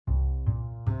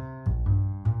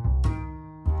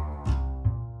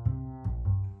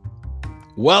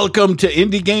Welcome to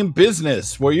Indie Game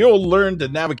Business, where you'll learn to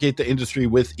navigate the industry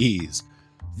with ease.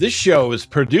 This show is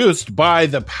produced by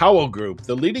the Powell Group,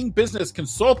 the leading business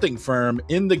consulting firm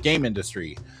in the game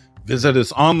industry. Visit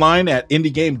us online at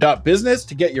indiegame.business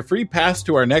to get your free pass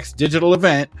to our next digital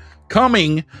event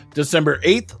coming December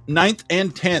 8th, 9th,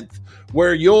 and 10th,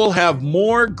 where you'll have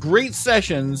more great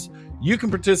sessions you can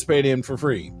participate in for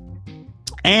free,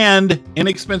 and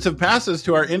inexpensive passes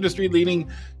to our industry-leading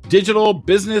digital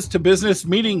business-to-business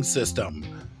meeting system.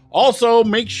 Also,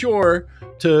 make sure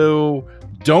to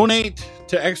donate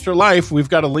to Extra Life. We've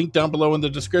got a link down below in the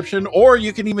description, or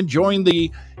you can even join the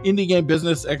Indie Game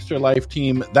Business Extra Life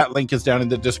team. That link is down in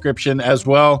the description as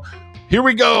well. Here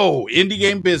we go, Indie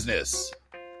Game Business.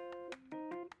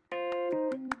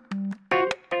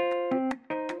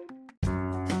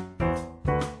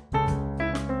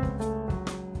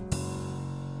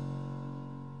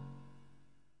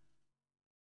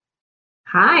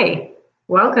 Hi,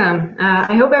 welcome.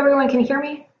 I hope everyone can hear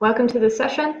me. Welcome to this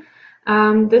session.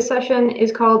 This session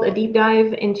is called a deep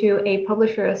dive into a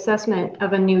publisher assessment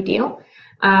of a new deal.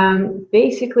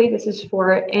 Basically, this is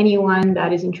for anyone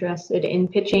that is interested in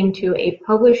pitching to a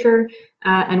publisher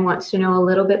and wants to know a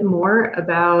little bit more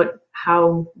about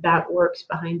how that works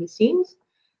behind the scenes.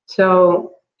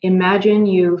 So imagine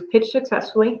you've pitched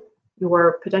successfully,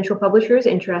 your potential publisher is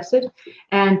interested,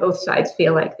 and both sides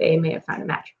feel like they may have found a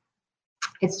match.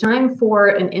 It's time for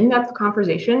an in-depth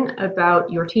conversation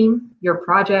about your team, your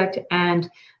project, and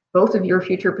both of your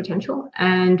future potential.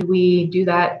 And we do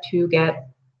that to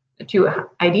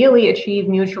ideally achieve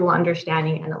mutual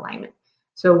understanding and alignment.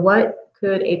 So what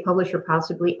could a publisher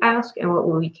possibly ask, and what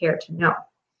will we care to know?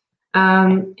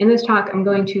 In this talk, I'm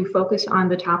going to focus on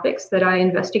the topics that I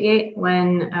investigate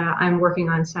when I'm working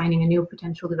on signing a new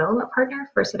potential development partner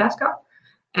for Sedesco.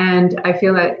 And I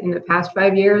feel that in the past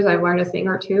 5 years, I've learned a thing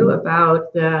or two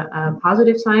about the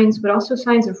positive signs, but also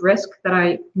signs of risk that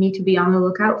I need to be on the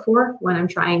lookout for when I'm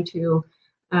trying to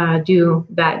do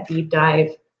that deep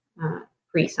dive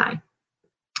pre-sign.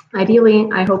 Ideally,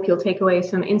 I hope you'll take away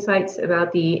some insights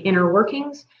about the inner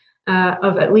workings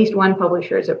of at least one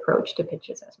publisher's approach to pitch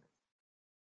assessment.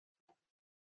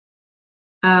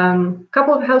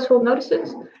 Couple of household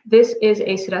notices. This is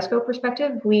a Sedesco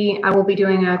perspective. I will be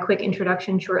doing a quick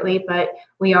introduction shortly, but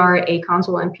we are a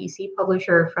console and PC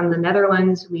publisher from the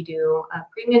Netherlands. We do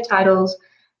premium titles,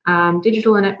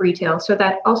 digital and at retail. So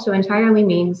that also entirely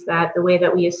means that the way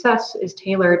that we assess is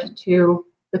tailored to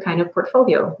the kind of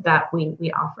portfolio that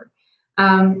we offer.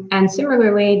 And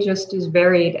similarly, just as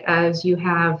varied as you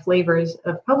have flavors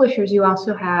of publishers, you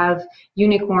also have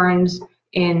unicorns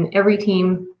in every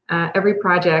team. Every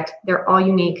project, they're all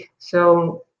unique.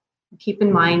 So keep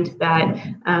in mind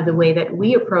that the way that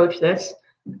we approach this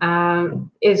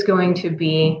is going to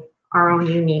be our own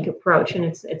unique approach, and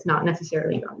it's not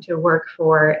necessarily going to work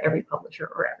for every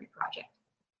publisher or every project.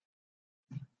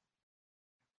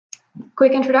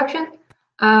 Quick introduction.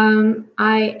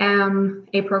 I am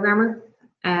a programmer,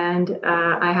 and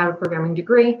I have a programming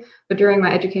degree, but during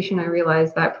my education, I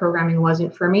realized that programming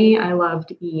wasn't for me. I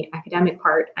loved the academic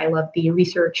part. I loved the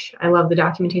research. I loved the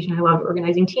documentation. I loved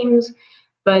organizing teams,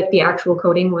 but the actual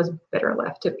coding was better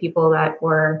left to people that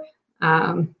were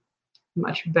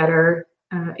much better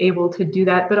able to do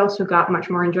that, but also got much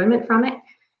more enjoyment from it.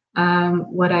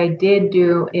 What I did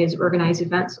do is organize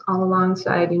events all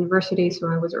alongside university. So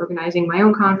I was organizing my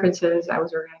own conferences. I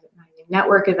was organizing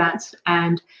network events,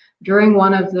 and during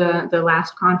one of the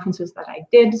last conferences that I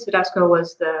did, Sedesco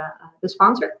was the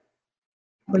sponsor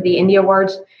for the Indie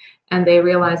Awards, and they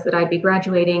realized that I'd be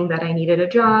graduating, that I needed a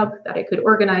job, that I could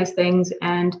organize things,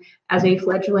 and as a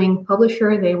fledgling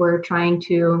publisher, they were trying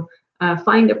to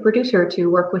find a producer to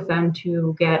work with them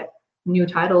to get new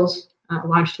titles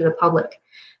launched to the public.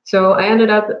 So I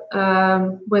ended up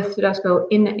with Sedesco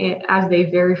as their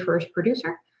very first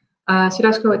producer.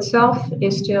 Sedesco itself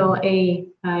is still a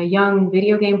young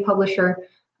video game publisher.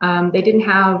 They didn't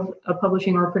have a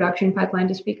publishing or production pipeline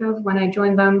to speak of when I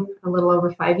joined them a little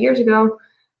over 5 years ago.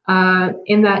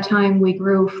 In that time, we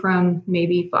grew from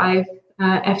maybe 5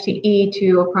 FTE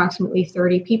to approximately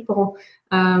 30 people.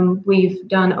 We've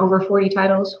done over 40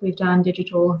 titles. We've done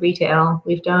digital retail.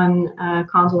 We've done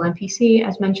console and PC.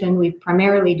 As mentioned, we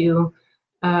primarily do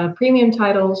premium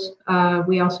titles.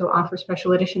 We also offer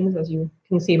special editions, as you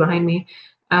can see behind me.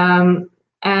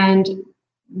 And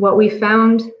what we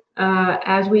found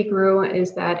as we grew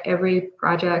is that every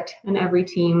project and every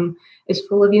team is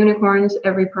full of unicorns.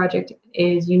 Every project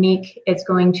is unique. It's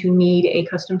going to need a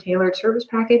custom tailored service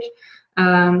package.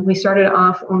 We started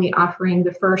off only offering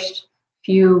the first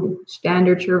few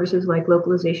standard services like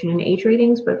localization and age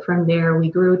ratings, but from there we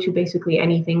grew to basically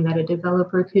anything that a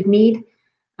developer could need.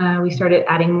 We started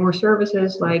adding more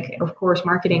services like, of course,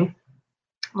 marketing,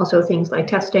 also things like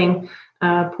testing,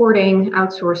 porting,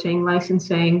 outsourcing,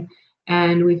 licensing,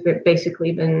 and we've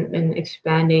basically been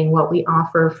expanding what we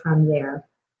offer from there.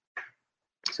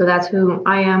 So that's who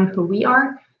I am, who we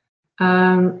are.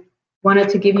 Wanted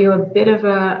to give you a bit of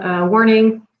a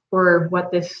warning for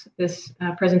what this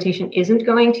presentation isn't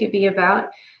going to be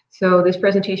about. So this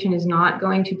presentation is not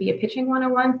going to be a pitching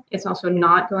 101. It's also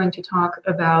not going to talk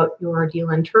about your deal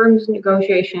and terms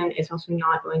negotiation. It's also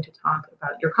not going to talk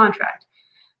about your contract.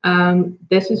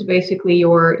 This is basically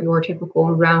your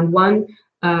typical round one,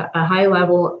 a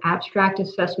high-level abstract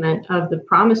assessment of the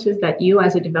promises that you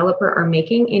as a developer are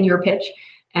making in your pitch,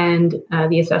 and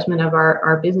the assessment of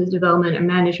our business development and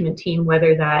management team,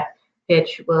 whether that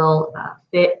pitch will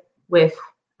fit with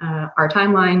our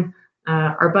timeline,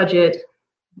 our budget,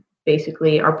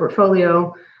 basically our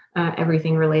portfolio,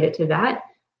 everything related to that.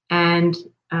 And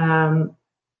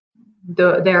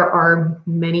there are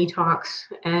many talks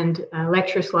and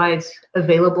lecture slides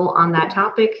available on that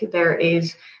topic. There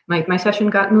is, my session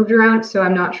got moved around, so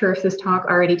I'm not sure if this talk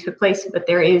already took place, but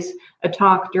there is a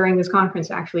talk during this conference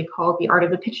actually called The Art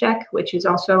of the Pitch Deck, which is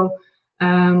also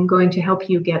going to help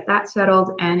you get that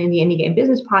settled. And in the Indie Game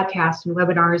Business podcast and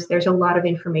webinars, there's a lot of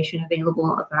information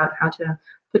available about how to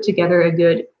put together a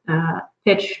good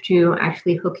pitch to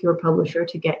actually hook your publisher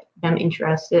to get them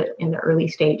interested in the early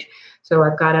stage. So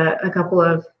I've got a couple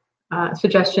of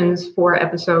suggestions for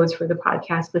episodes for the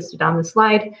podcast listed on the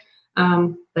slide.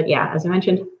 But yeah, as I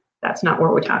mentioned, that's not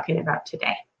what we're talking about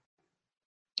today.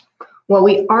 What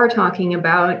we are talking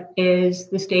about is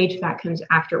the stage that comes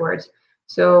afterwards.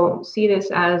 So see this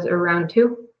as a round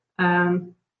two.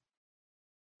 I'm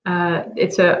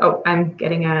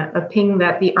getting a ping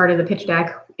that the Art of the Pitch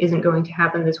Deck isn't going to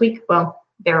happen this week. Well,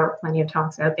 there are plenty of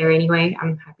talks out there anyway.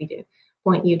 I'm happy to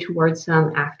point you towards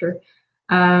some after.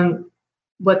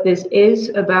 What this is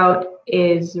about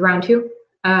is round two,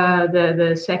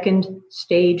 the second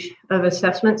stage of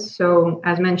assessments. So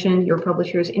as mentioned, your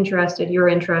publisher is interested, you're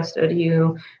interested,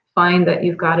 you find that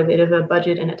you've got a bit of a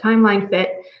budget and a timeline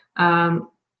fit.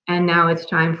 And now it's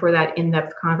time for that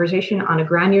in-depth conversation on a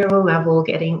granular level,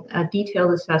 getting a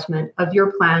detailed assessment of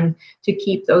your plan to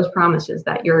keep those promises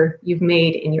that you've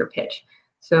made in your pitch.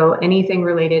 So anything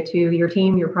related to your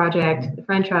team, your project, the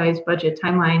franchise, budget,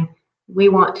 timeline, we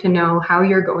want to know how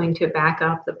you're going to back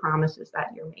up the promises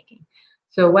that you're making.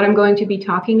 So what I'm going to be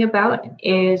talking about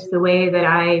is the way that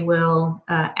I will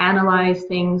analyze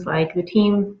things like the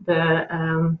team,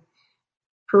 the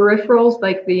peripherals,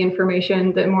 like the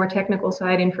information, the more technical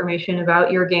side information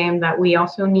about your game that we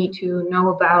also need to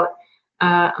know about.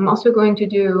 I'm also going to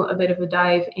do a bit of a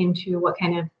dive into what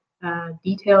kind of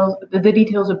details, the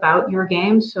details about your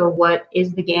game. So what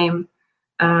is the game,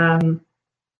 and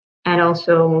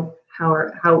also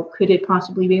how could it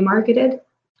possibly be marketed?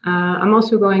 I'm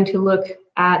also going to look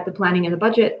at the planning and the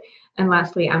budget. And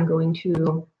lastly, I'm going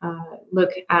to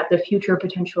look at the future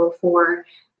potential for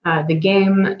the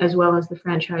game, as well as the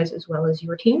franchise, as well as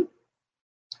your team.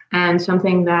 And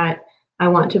something that I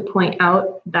want to point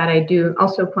out, that I do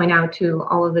also point out to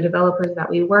all of the developers that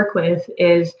we work with,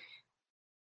 is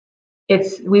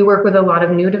we work with a lot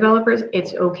of new developers.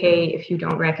 It's okay if you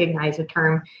don't recognize a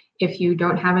term. If you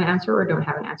don't have an answer or don't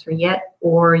have an answer yet,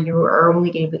 or you are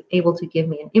only able to give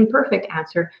me an imperfect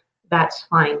answer, that's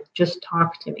fine. Just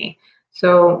talk to me.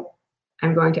 So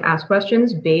I'm going to ask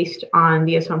questions based on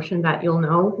the assumption that you'll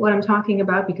know what I'm talking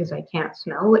about, because I can't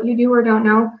smell what you do or don't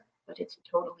know, but it's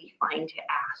totally fine to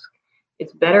ask.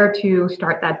 It's better to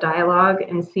start that dialogue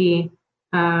and see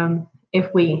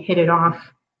if we hit it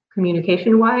off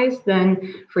communication-wise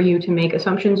than for you to make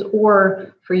assumptions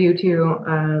or for you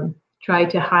to try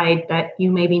to hide that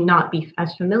you maybe not be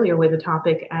as familiar with the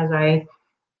topic as I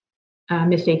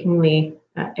mistakenly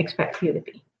expect you to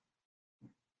be.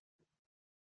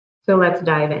 So let's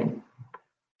dive in.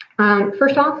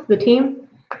 First off, the team.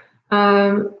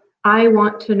 I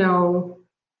want to know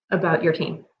about your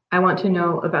team. I want to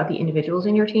know about the individuals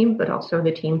in your team, but also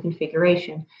the team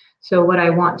configuration. So what I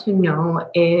want to know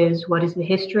is, what is the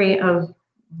history of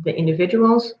the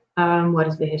individuals? What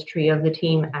is the history of the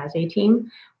team as a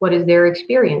team? What is their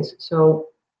experience? So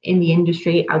in the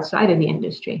industry, outside of the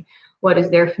industry, what is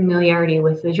their familiarity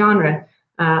with the genre?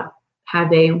 Have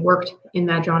they worked in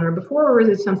that genre before, or is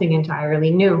it something entirely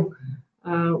new?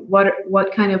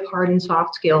 What kind of hard and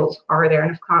soft skills are there?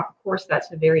 And of course,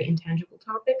 that's a very intangible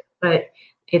topic, but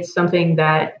it's something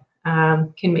that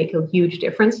can make a huge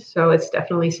difference. So it's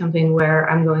definitely something where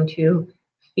I'm going to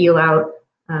feel out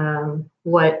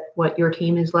what your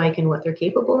team is like and what they're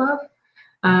capable of.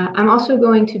 I'm also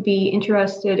going to be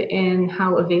interested in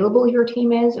how available your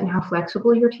team is and how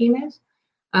flexible your team is.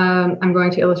 I'm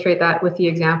going to illustrate that with the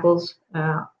examples,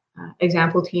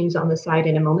 example teams on the side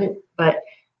in a moment, but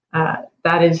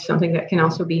that is something that can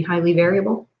also be highly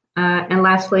variable. And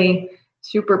lastly,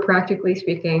 super practically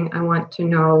speaking, I want to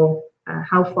know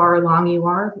how far along you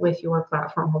are with your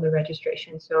platform holder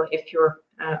registration. So if you're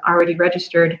already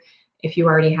registered, if you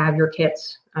already have your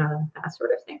kits, that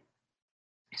sort of thing.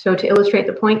 So to illustrate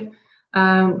the point,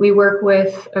 we work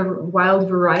with a wild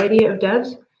variety of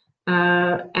devs,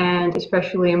 and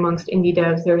especially amongst indie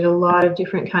devs, there's a lot of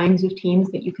different kinds of teams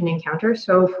that you can encounter.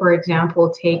 So for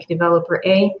example, take developer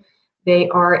A. They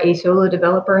are a solo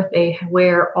developer. They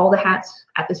wear all the hats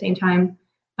at the same time.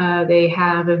 They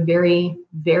have a very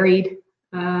varied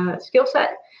skill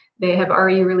set. They have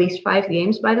already released 5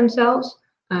 games by themselves.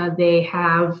 They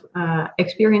have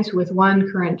experience with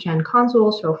one current gen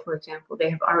console. So for example, they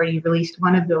have already released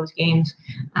one of those games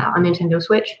on Nintendo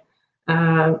Switch.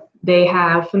 They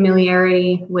have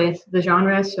familiarity with the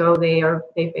genre, so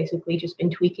they've basically just been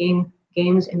tweaking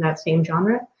games in that same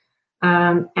genre.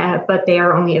 But they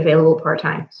are only available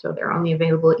part-time, so they're only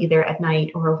available either at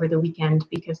night or over the weekend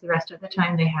because the rest of the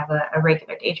time they have a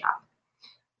regular day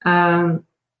job.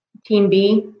 Team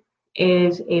B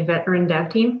is a veteran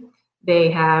dev team.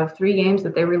 They have 3 games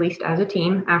that they released as a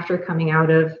team after coming out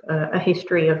of a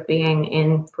history of being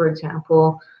in, for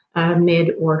example,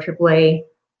 mid or AAA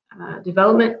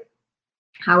development.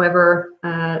 However,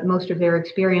 most of their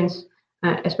experience,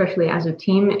 especially as a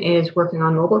team, is working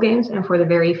on mobile games. And for the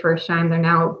very first time, they're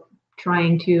now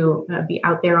trying to be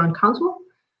out there on console.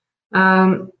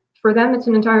 For them, it's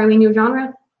an entirely new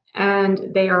genre,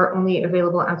 and they are only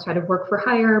available outside of work for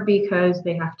hire because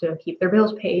they have to keep their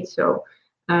bills paid. So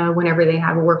whenever they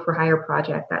have a work for hire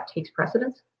project, that takes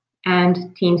precedence.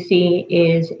 And Team C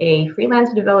is a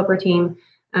freelance developer team.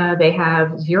 They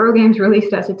have 0 games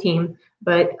released as a team,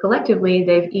 but collectively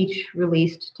they've each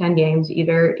released 10 games,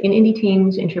 either in indie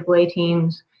teams, in AAA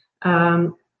teams,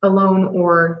 alone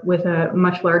or with a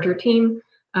much larger team.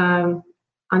 On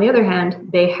the other hand,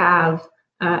 they have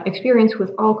experience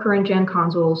with all current gen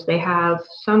consoles. They have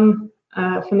some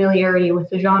familiarity with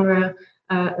the genre,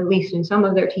 at least in some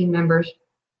of their team members.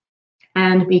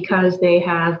 And because they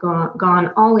have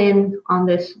gone all in on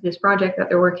this project that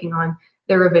they're working on,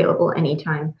 they're available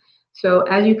anytime. So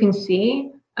as you can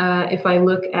see, if I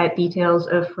look at details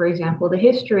of, for example, the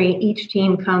history, each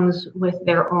team comes with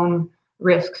their own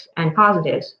risks and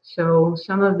positives. So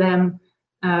some of them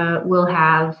will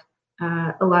have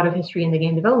a lot of history in the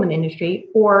game development industry,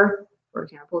 or, for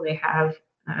example, they have,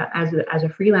 as a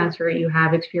freelancer, you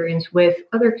have experience with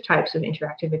other types of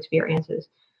interactive experiences.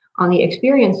 On the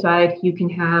experience side, you can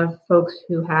have folks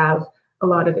who have a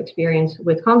lot of experience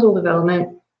with console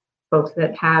development, folks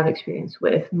that have experience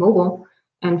with mobile,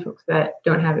 and folks that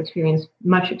don't have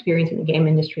much experience in the game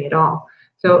industry at all.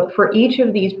 So for each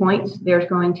of these points, there's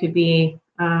going to be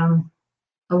a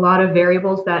lot of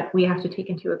variables that we have to take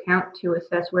into account to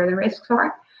assess where the risks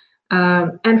are,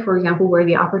 and for example, where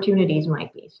the opportunities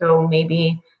might be. So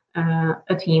maybe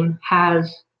a team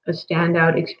has a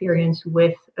standout experience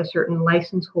with a certain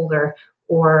license holder,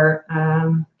 or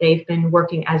they've been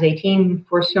working as a team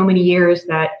for so many years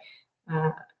that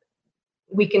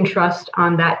we can trust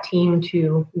on that team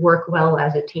to work well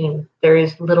as a team. There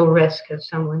is little risk of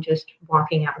someone just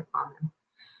walking out on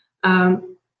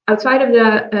them. Outside of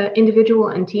the individual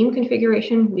and team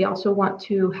configuration, we also want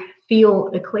to feel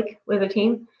a click with a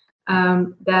team.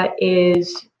 That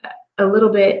is a little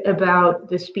bit about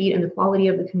the speed and the quality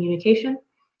of the communication.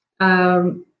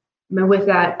 With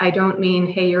that, I don't mean,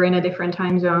 hey, you're in a different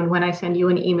time zone. When I send you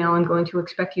an email, I'm going to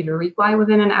expect you to reply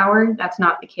within an hour. That's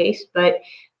not the case, but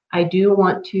I do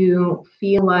want to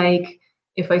feel like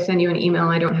if I send you an email,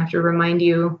 I don't have to remind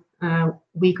you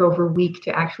week over week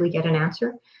to actually get an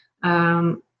answer.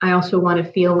 I also want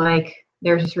to feel like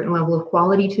there's a certain level of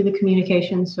quality to the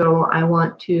communication. So I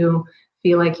want to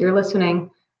feel like you're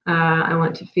listening. I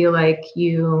want to feel like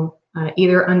you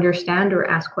either understand or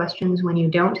ask questions when you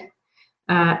don't.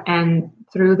 And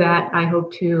through that, I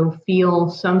hope to feel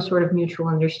some sort of mutual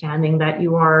understanding that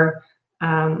you are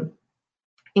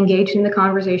engaged in the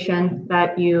conversation,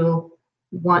 that you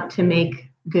want to make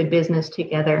good business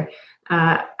together,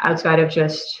 outside of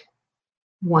just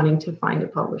wanting to find a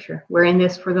publisher. We're in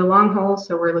this for the long haul,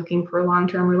 so we're looking for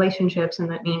long-term relationships, and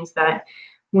that means that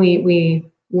we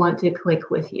want to click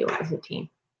with you as a team.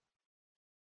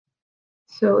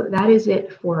 So that is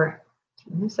it for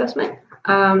team assessment.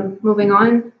 Moving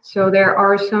on, so there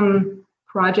are some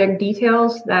project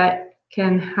details that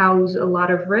can house a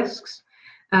lot of risks.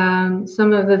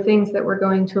 Some of the things that we're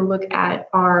going to look at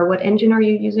are what engine are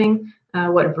you using?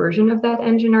 What version of that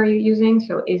engine are you using?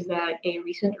 So is that a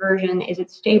recent version? Is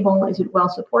it stable? Is it well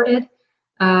supported?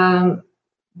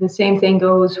 The same thing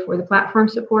goes for the platform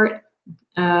support.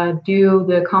 Do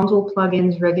the console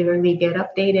plugins regularly get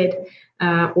updated,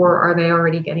 or are they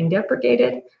already getting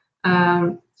deprecated?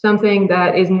 Something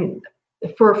that isn't,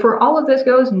 for all of this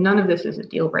goes, none of this is a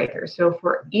deal breaker. So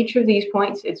for each of these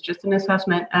points, it's just an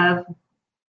assessment of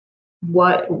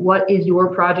what is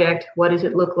your project? What does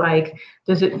it look like?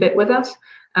 Does it fit with us?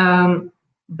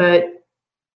 But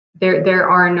there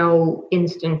are no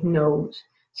instant no's.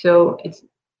 So it's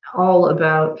all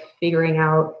about figuring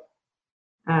out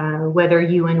whether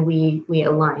you and we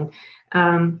align.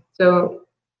 So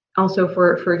also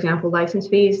for example, license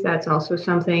fees, that's also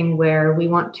something where we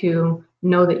want to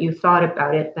know that you thought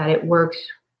about it, that it works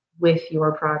with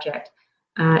your project.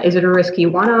 Is it a risky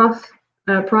one-off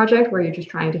project where you're just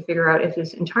trying to figure out if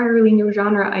this entirely new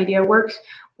genre idea works,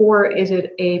 or is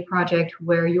it a project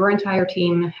where your entire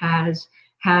team has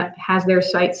their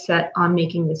sights set on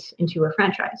making this into a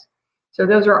franchise? So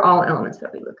those are all elements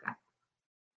that we look at.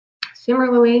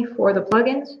 Similarly, for the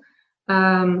plugins,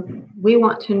 we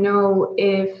want to know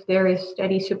if there is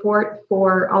steady support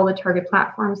for all the target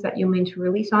platforms that you mean to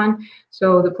release on.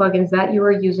 So the plugins that you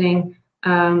are using,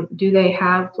 do they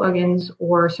have plugins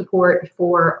or support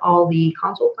for all the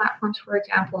console platforms, for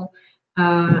example?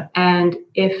 And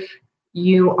if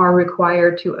you are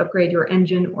required to upgrade your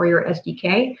engine or your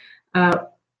SDK,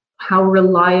 how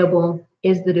reliable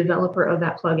is the developer of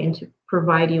that plugin to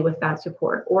provide you with that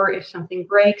support? Or if something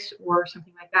breaks or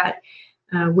something like that,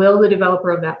 will the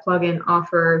developer of that plugin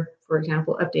offer, for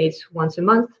example, updates once a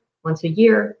month, once a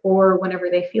year, or whenever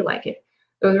they feel like it?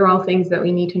 Those are all things that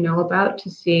we need to know about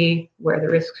to see where the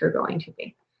risks are going to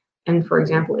be. And for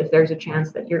example, if there's a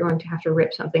chance that you're going to have to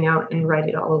rip something out and write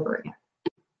it all over again.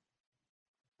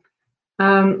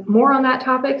 More on that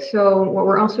topic. So what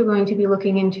we're also going to be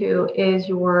looking into is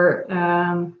your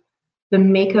the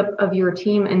makeup of your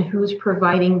team and who's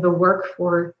providing the work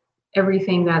for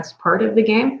everything that's part of the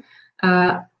game.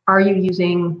 Are you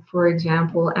using, for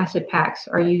example, asset packs?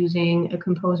 Are you using a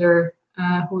composer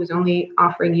who is only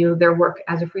offering you their work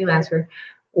as a freelancer,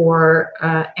 or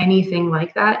anything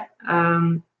like that?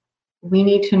 We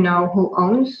need to know who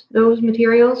owns those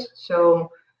materials.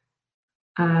 So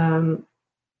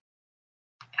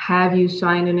have you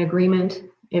signed an agreement?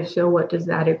 If so, what does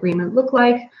that agreement look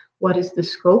like? What is the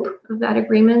scope of that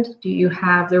agreement? Do you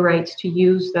have the rights to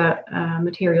use the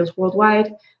materials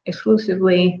worldwide,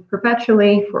 exclusively,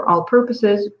 perpetually, for all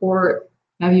purposes? Or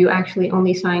have you actually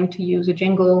only signed to use a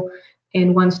jingle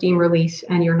in one Steam release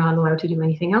and you're not allowed to do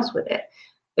anything else with it?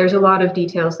 There's a lot of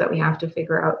details that we have to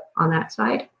figure out on that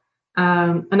side.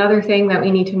 Another thing that we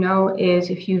need to know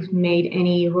is if you've made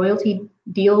any royalty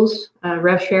deals,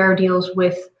 rev share deals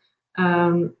with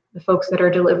the folks that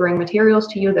are delivering materials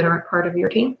to you that aren't part of your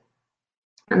team.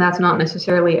 And that's not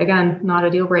necessarily, again, not a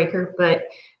deal breaker, but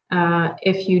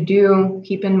if you do,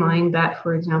 keep in mind that,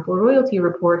 for example, royalty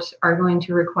reports are going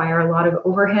to require a lot of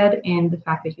overhead, and the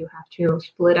fact that you have to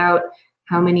split out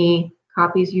how many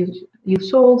copies you've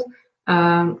sold,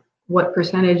 what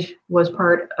percentage was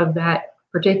part of that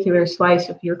particular slice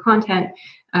of your content,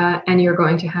 and you're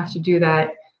going to have to do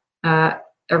that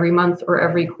every month or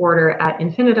every quarter ad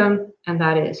infinitum, and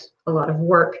that is a lot of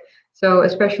work. So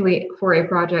especially for a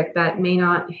project that may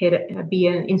not be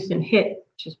an instant hit,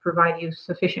 just provide you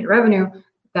sufficient revenue,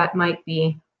 that might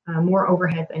be more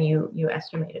overhead than you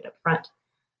estimated up front.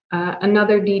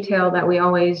 Another detail that we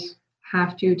always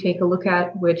have to take a look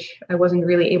at, which I wasn't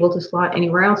really able to slot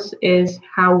anywhere else, is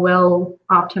how well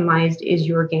optimized is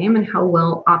your game and how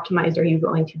well optimized are you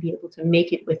going to be able to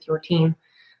make it with your team.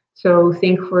 So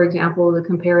think, for example, the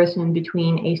comparison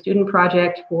between a student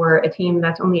project for a team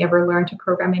that's only ever learned to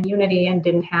program in Unity and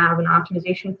didn't have an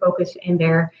optimization focus in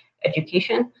their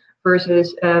education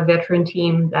versus a veteran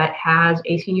team that has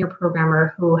a senior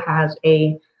programmer who has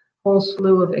a whole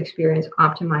slew of experience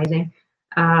optimizing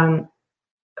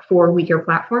for weaker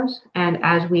platforms. And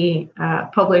as we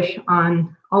publish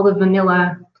on all the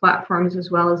vanilla platforms as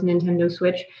well as Nintendo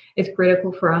Switch, it's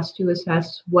critical for us to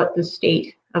assess what the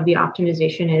state of the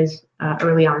optimization is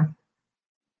early on.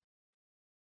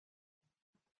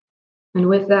 And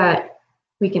with that,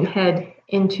 we can head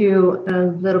into a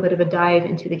little bit of a dive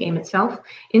into the game itself.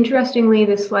 Interestingly,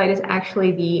 this slide is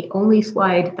actually the only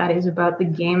slide that is about the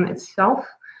game itself.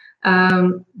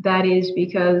 That is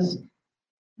because,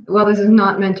 well, this is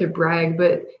not meant to brag,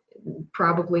 but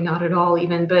probably not at all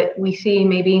even, but we see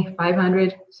maybe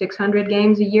 500, 600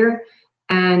 games a year,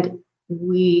 and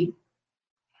we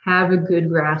have a good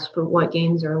grasp of what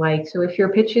games are like. So if your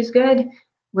pitch is good,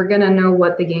 we're going to know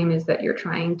what the game is that you're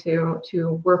trying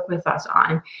to work with us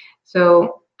on.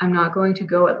 So I'm not going to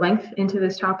go at length into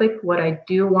this topic. What I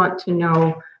do want to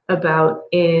know about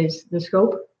is the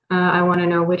scope. I want to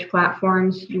know which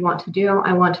platforms you want to do.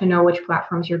 I want to know which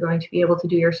platforms you're going to be able to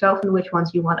do yourself and which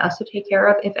ones you want us to take care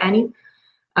of, if any,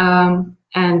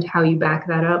 and how you back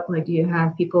that up. Like, do you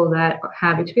have people that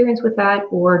have experience with that,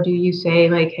 or do you say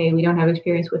like, hey, we don't have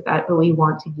experience with that, but we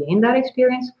want to gain that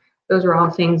experience? Those are all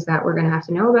things that we're going to have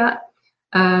to know about.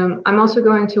 I'm also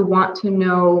going to want to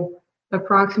know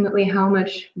approximately how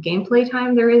much gameplay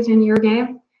time there is in your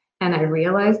game. And I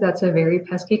realize that's a very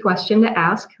pesky question to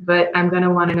ask, but I'm going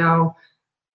to want to know,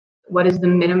 what is the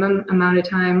minimum amount of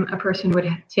time a person would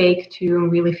take to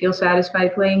really feel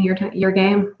satisfied playing your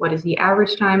game? What is the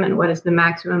average time, and what is the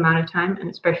maximum amount of time? And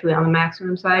especially on the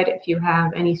maximum side, if you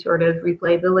have any sort of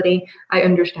replayability, I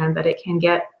understand that it can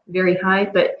get very high,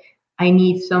 but I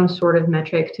need some sort of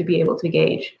metric to be able to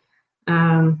gauge,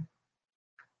 to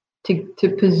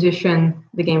position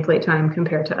the gameplay time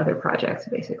compared to other projects,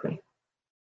 basically.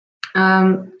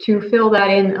 To fill that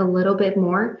in a little bit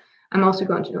more, I'm also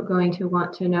going to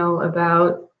want to know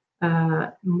about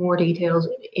more details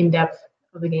in depth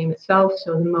of the game itself.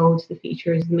 So the modes, the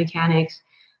features, the mechanics.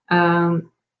 I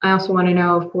also want to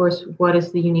know, of course, what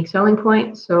is the unique selling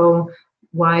point? So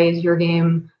why is your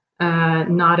game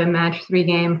not a match 3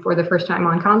 game for the first time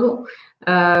on console?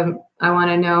 I want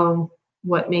to know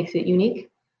what makes it unique.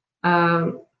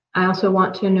 I also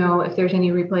want to know if there's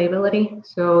any replayability.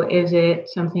 So is it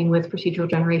something with procedural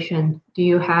generation? Do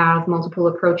you have multiple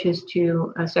approaches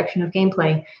to a section of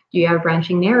gameplay? Do you have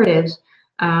branching narratives?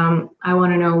 I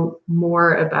want to know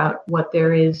more about what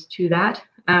there is to that.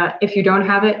 If you don't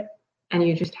have it and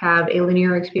you just have a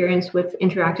linear experience with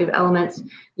interactive elements,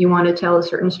 you want to tell a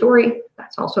certain story,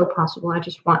 that's also possible. I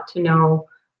just want to know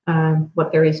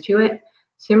what there is to it.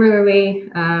 Similarly,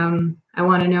 I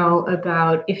want to know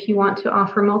about, if you want to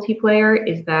offer multiplayer,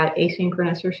 is that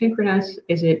asynchronous or synchronous?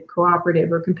 Is it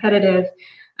cooperative or competitive?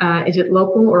 Is it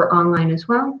local or online as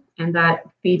well? And that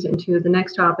feeds into the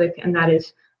next topic, and that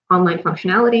is online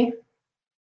functionality.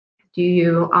 Do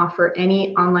you offer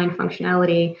any online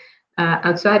functionality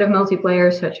outside of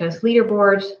multiplayer, such as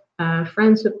leaderboards,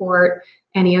 friend support,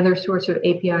 any other sorts of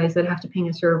APIs that have to ping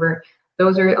a server?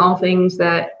 Those are all things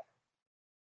that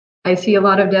I see a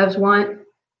lot of devs want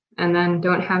and then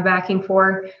don't have backing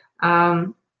for.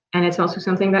 And it's also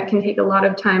something that can take a lot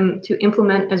of time to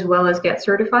implement as well as get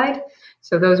certified.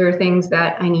 So those are things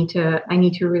that I need to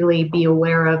really be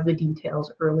aware of the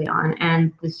details early on.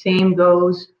 And the same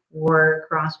goes for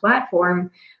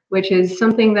cross-platform, which is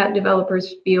something that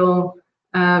developers feel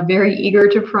very eager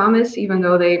to promise, even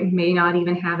though they may not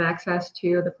even have access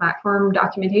to the platform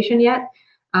documentation yet.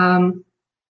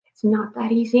 It's not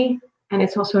that easy. And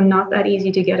it's also not that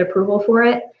easy to get approval for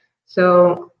it.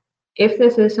 So if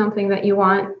this is something that you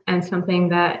want and something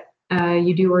that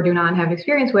you do or do not have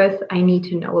experience with, I need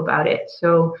to know about it.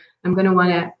 So I'm going to want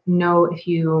to know if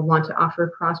you want to offer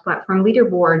cross-platform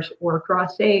leaderboards or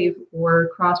cross-save or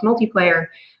cross-multiplayer,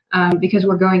 because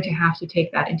we're going to have to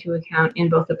take that into account in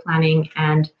both the planning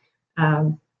and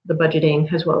the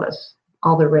budgeting, as well as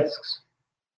all the risks.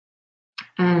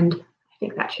 And I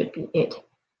think that should be it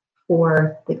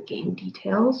for the game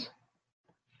details.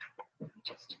 Let me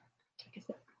just take a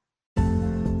sec.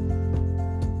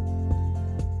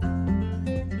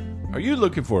 Are you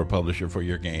looking for a publisher for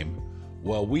your game?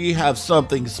 Well, we have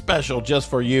something special just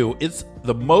for you. It's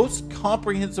the most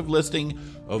comprehensive listing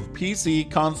of PC,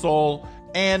 console,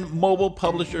 and mobile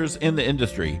publishers in the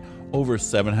industry. Over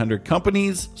 700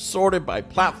 companies sorted by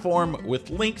platform with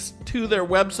links to their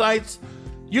websites.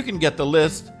 You can get the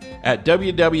list at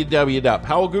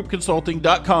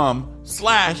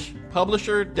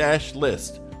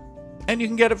www.powellgroup.com/publisher-list. And you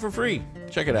can get it for free.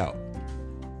 Check it out.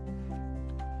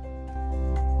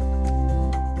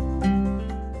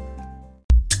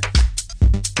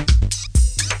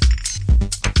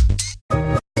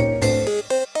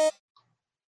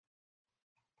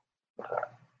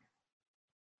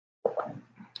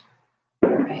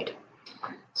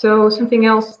 So something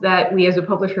else that we as a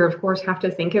publisher, of course, have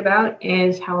to think about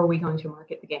is, how are we going to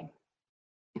market the game?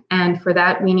 And for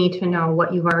that, we need to know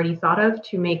what you've already thought of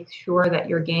to make sure that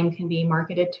your game can be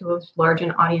marketed to as large an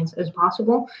audience as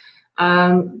possible.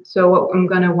 So what I'm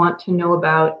going to want to know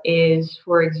about is,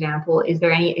 for example, is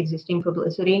there any existing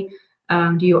publicity?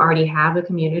 Do you already have a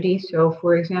community? So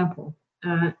for example,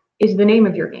 is the name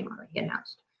of your game already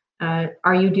announced?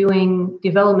 Are you doing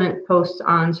development posts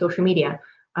on social media?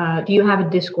 Do you have a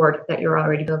Discord that you're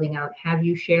already building out? Have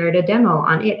you shared a demo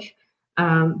on itch?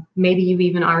 Maybe you've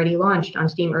even already launched on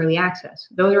Steam Early Access.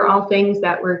 Those are all things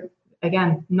that were,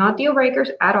 again, not deal breakers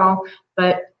at all,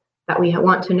 but that we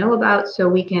want to know about so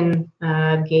we can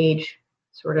gauge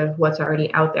sort of what's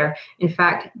already out there. In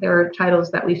fact, there are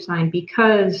titles that we've signed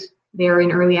because they're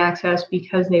in early access,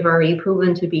 because they've already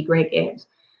proven to be great games.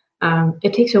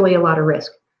 It takes away a lot of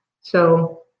risk.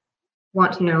 So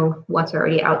want to know what's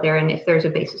already out there and if there's a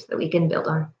basis that we can build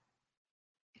on.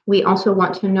 We also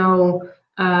want to know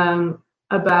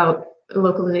about a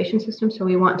localization system. So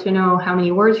we want to know how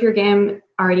many words your game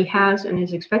already has and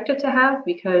is expected to have,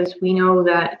 because we know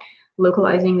that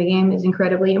localizing the game is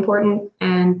incredibly important,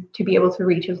 and to be able to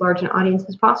reach as large an audience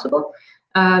as possible.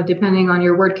 Depending on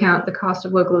your word count, the cost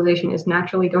of localization is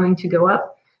naturally going to go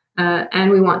up.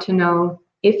 And we want to know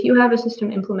if you have a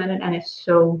system implemented, and if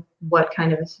so, what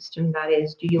kind of a system that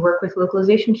is. Do you work with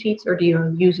localization sheets, or do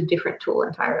you use a different tool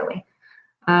entirely?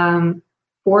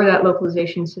 For that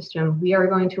localization system, we are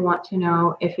going to want to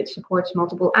know if it supports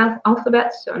multiple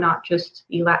alphabets, so not just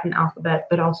the Latin alphabet,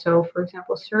 but also, for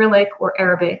example, Cyrillic or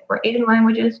Arabic or Asian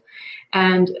languages.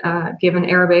 And given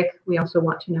Arabic, we also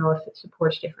want to know if it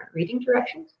supports different reading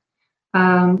directions.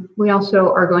 We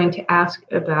also are going to ask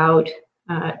about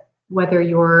whether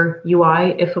your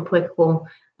UI, if applicable,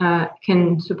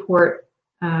 can support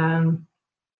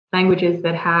languages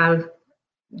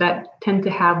that tend to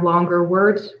have longer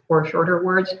words or shorter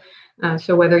words.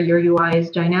 So whether your UI is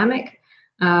dynamic,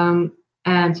 and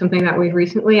something that we've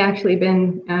recently actually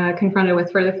been confronted with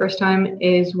for the first time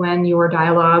is when your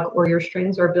dialogue or your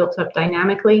strings are built up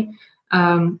dynamically,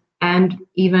 and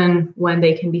even when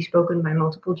they can be spoken by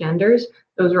multiple genders.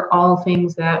 Those are all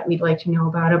things that we'd like to know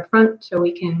about up front, so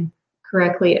we can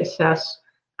correctly assess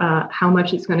how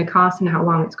much it's going to cost and how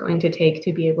long it's going to take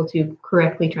to be able to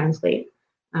correctly translate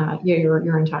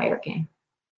your entire game.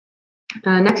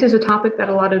 Next is a topic that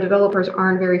a lot of developers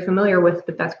aren't very familiar with,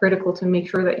 but that's critical to make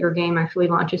sure that your game actually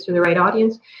launches to the right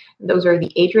audience. Those are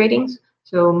the age ratings.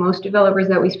 So most developers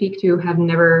that we speak to have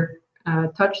never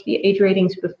touched the age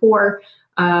ratings before,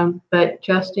 but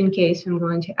just in case, I'm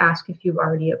going to ask if you've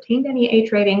already obtained any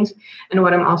age ratings. And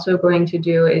what I'm also going to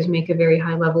do is make a very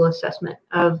high-level assessment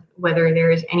of whether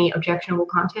there is any objectionable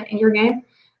content in your game.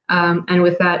 And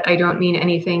with that, I don't mean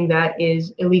anything that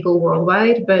is illegal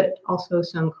worldwide, but also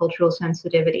some cultural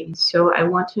sensitivities. So I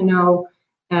want to know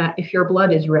if your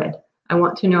blood is red. I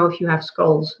want to know if you have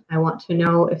skulls. I want to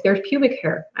know if there's pubic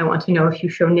hair. I want to know if you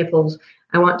show nipples.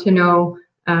 I want to know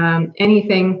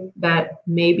anything that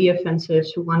may be offensive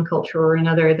to one culture or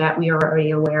another that we are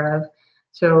already aware of.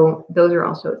 So those are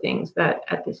also things that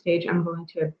at this stage I'm going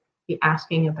to be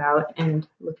asking about and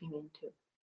looking into.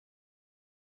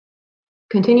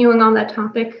 Continuing on that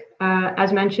topic,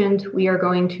 as mentioned, we are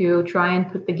going to try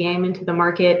and put the game into the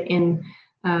market in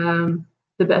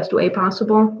the best way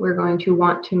possible. We're going to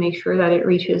want to make sure that it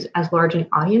reaches as large an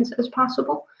audience as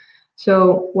possible.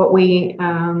 So what we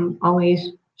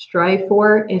always strive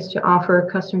for is to offer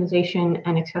customization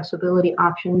and accessibility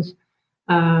options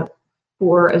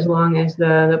for as long as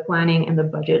the planning and the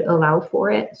budget allow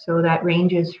for it. So that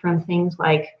ranges from things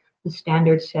like the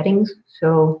standard settings,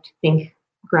 so think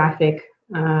graphic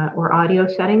or audio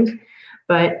settings,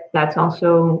 but that's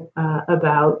also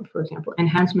about, for example,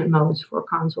 enhancement modes for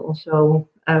console. So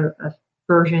a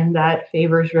version that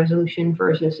favors resolution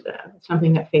versus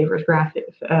something that favors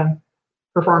graphic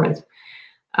performance.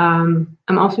 I'm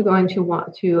also going to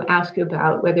want to ask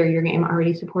about whether your game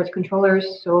already supports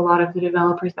controllers. So a lot of the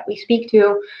developers that we speak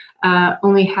to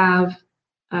only have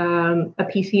a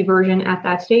PC version at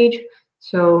that stage.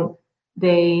 So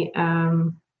they,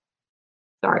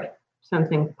 sorry,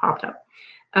 something popped up.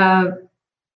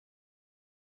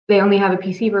 They only have a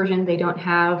PC version. They don't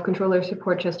have controller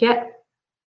support just yet.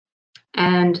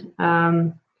 And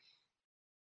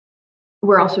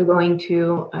we're also going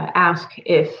to ask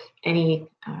if any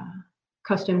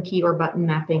custom key or button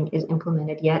mapping is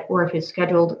implemented yet, or if it's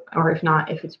scheduled, or if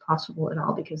not, if it's possible at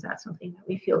all, because that's something that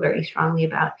we feel very strongly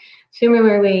about.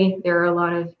 Similarly, there are a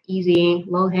lot of easy,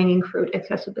 low-hanging fruit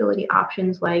accessibility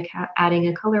options, like adding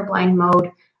a colorblind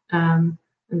mode and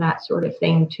that sort of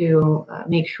thing to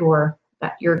make sure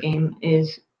that your game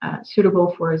is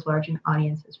suitable for as large an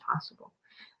audience as possible.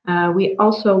 We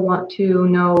also want to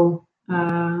know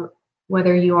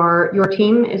whether your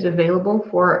team is available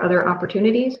for other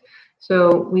opportunities.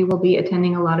 So we will be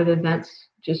attending a lot of events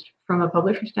just from a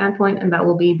publisher standpoint, and that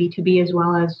will be B2B as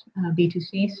well as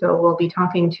B2C. So we'll be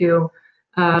talking to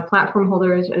platform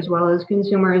holders as well as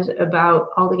consumers about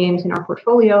all the games in our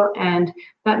portfolio, and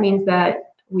that means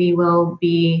that we will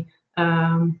get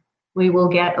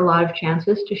a lot of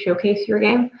chances to showcase your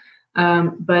game,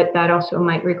 but that also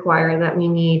might require that we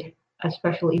need a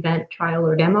special event trial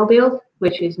or demo build,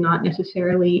 which is not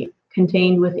necessarily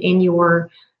contained within your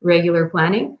regular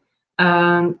planning.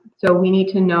 So we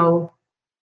need to know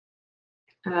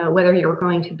whether you're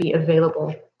going to be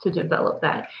available to develop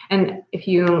that. And if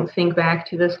you think back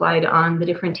to the slide on the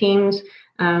different teams,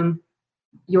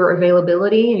 your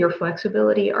availability and your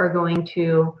flexibility are going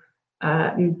to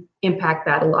impact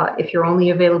that a lot. If you're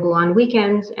only available on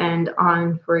weekends and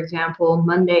on, for example,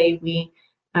 Monday, we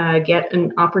get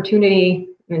an opportunity,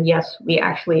 and yes,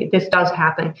 this does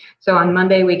happen. So on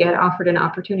Monday, we get offered an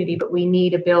opportunity, but we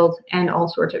need a build and all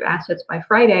sorts of assets by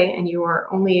Friday, and you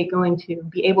are only going to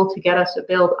be able to get us a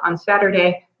build on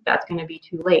Saturday. That's going to be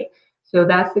too late. So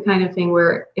that's the kind of thing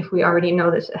where if we already know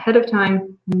this ahead of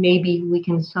time, maybe we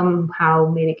can somehow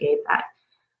mitigate that.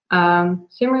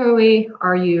 Similarly,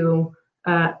 are you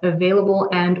available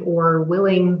and or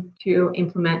willing to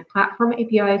implement platform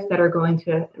APIs that are going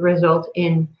to result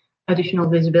in additional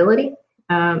visibility?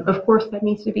 Of course, that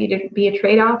needs to be a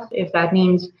trade-off. If that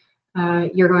means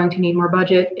you're going to need more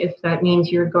budget, if that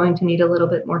means you're going to need a little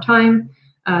bit more time,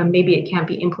 maybe it can't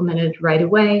be implemented right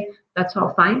away. That's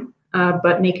all fine,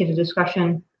 but make it a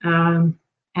discussion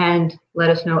and let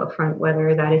us know upfront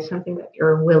whether that is something that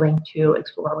you're willing to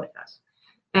explore with us.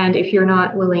 And if you're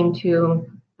not willing to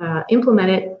implement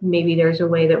it, maybe there's a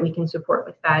way that we can support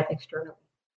with that externally.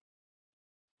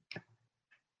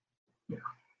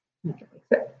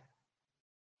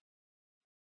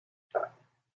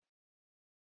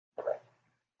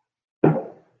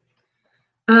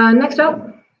 Next up,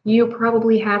 you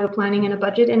probably have a planning and a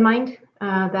budget in mind.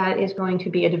 That is going to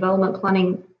be a development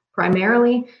planning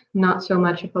primarily, not so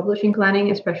much a publishing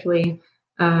planning, especially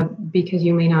because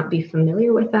you may not be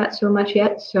familiar with that so much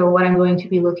yet. So what I'm going to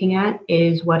be looking at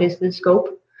is what is the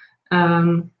scope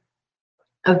of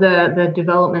the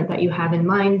development that you have in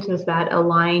mind. Does that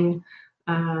align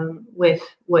with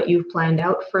what you've planned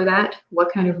out for that?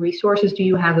 What kind of resources do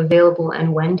you have available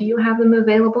and when do you have them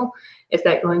available? Is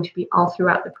that going to be all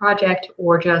throughout the project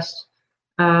or just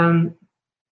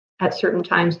at certain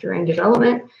times during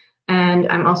development? And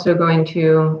I'm also going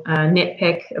to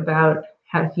nitpick about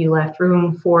have you left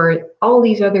room for all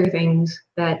these other things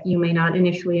that you may not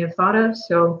initially have thought of?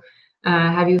 So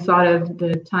have you thought of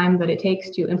the time that it takes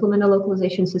to implement a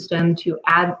localization system, to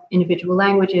add individual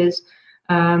languages?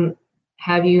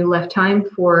 Have you left time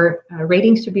for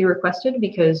ratings to be requested?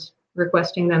 Because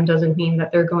requesting them doesn't mean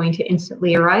that they're going to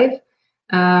instantly arrive.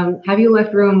 Have you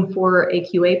left room for a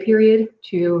QA period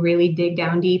to really dig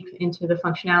down deep into the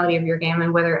functionality of your game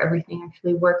and whether everything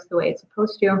actually works the way it's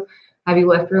supposed to? Have you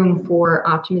left room for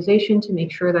optimization to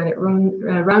make sure that it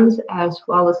runs as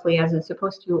flawlessly as it's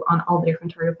supposed to on all the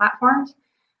different target platforms?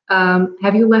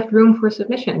 Have you left room for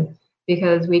submission?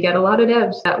 Because we get a lot of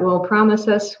devs that will promise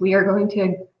us we are going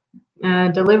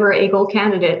to deliver a gold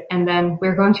candidate and then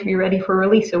we're going to be ready for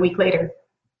release a week later.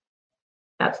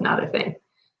 That's not a thing.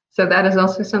 So that is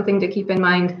also something to keep in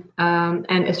mind.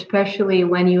 And especially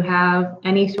when you have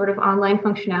any sort of online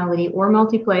functionality or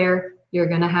multiplayer, you're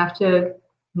going to have to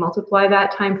multiply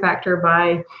that time factor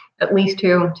by at least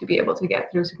 2 to be able to get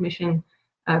through submission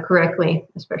correctly,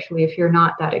 especially if you're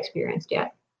not that experienced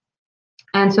yet.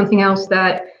 And something else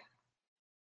that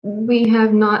we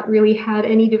have not really had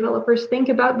any developers think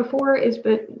about before is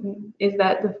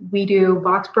that we do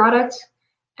box products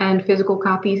and physical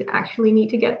copies actually need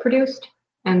to get produced.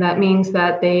 And that means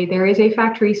that there is a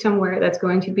factory somewhere that's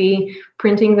going to be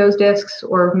printing those discs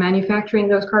or manufacturing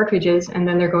those cartridges, and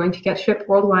then they're going to get shipped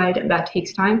worldwide, and that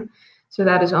takes time. So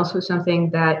that is also something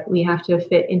that we have to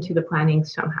fit into the planning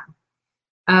somehow.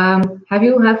 Have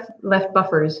you left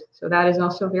buffers? So that is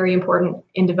also very important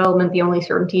in development. The only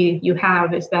certainty you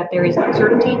have is that there is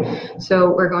uncertainty.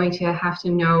 So we're going to have to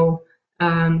know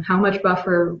how much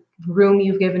buffer room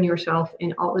you've given yourself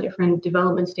in all the different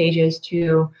development stages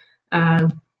to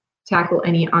tackle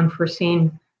any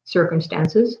unforeseen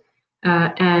circumstances.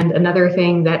 And another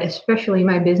thing that especially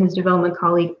my business development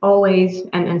colleague always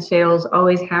and sales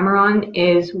always hammer on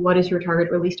is what is your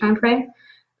target release time frame?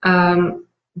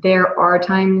 There are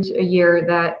times a year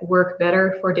that work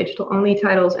better for digital only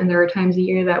titles, and there are times a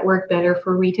year that work better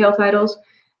for retail titles.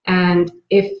 And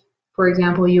if, for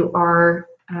example, you are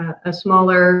a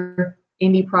smaller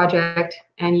indie project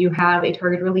and you have a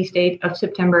target release date of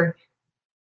September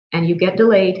and you get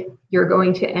delayed, you're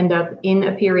going to end up in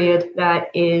a period that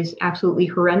is absolutely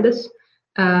horrendous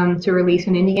to release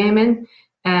an indie game in.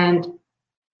 And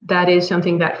that is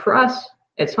something that for us,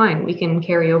 it's fine. We can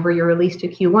carry over your release to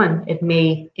Q1. It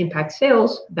may impact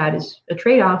sales. That is a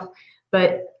trade-off.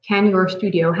 But can your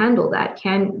studio handle that?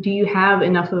 Do you have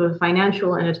enough of a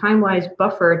financial and a time-wise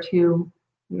buffer to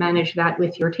manage that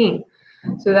with your team?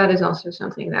 So that is also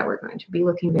something that we're going to be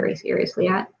looking very seriously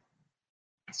at.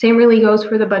 Same really goes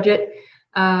for the budget.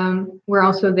 We're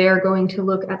also there going to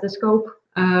look at the scope.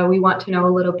 We want to know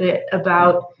a little bit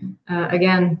about,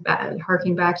 again,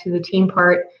 harking back to the team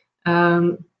part,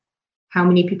 how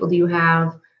many people do you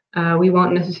have? We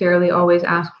won't necessarily always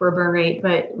ask for a burn rate,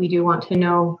 but we do want to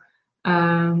know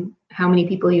how many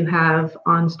people you have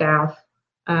on staff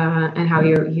and how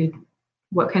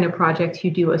what kind of projects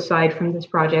you do aside from this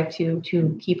project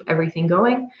to keep everything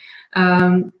going.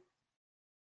 I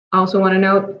also want to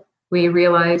note, we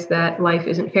realize that life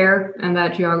isn't fair and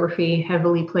that geography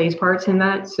heavily plays parts in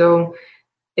that. So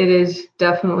it is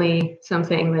definitely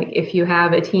something like if you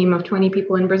have a team of 20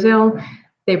 people in Brazil,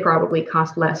 they probably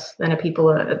cost less than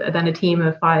a team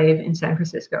of 5 in San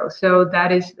Francisco. So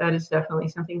that is definitely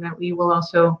something that we will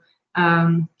also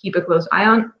keep a close eye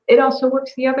on. It also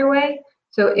works the other way.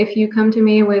 So if you come to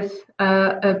me with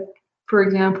for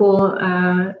example,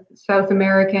 South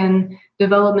American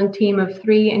development team of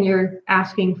 3, and you're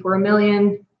asking for $1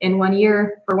 million in 1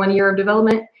 year for 1 year of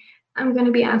development, I'm going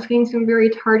to be asking some very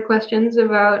hard questions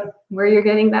about where you're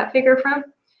getting that figure from.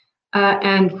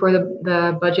 And for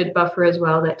the budget buffer as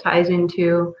well, that ties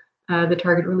into the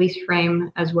target release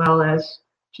frame, as well as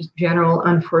just general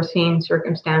unforeseen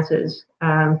circumstances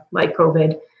like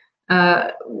COVID.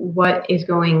 What is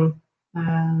going,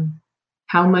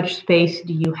 how much space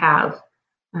do you have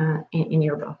in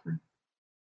your buffer?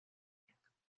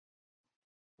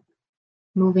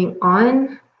 Moving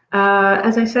on,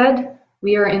 as I said,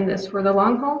 we are in this for the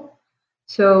long haul.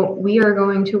 So we are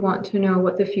going to want to know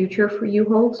what the future for you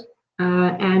holds.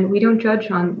 And we don't judge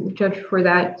for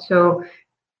that. So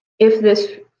if this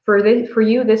for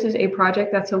you, this is a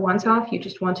project that's a once-off, you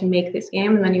just want to make this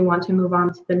game and then you want to move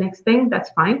on to the next thing, that's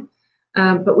fine.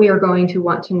 But we are going to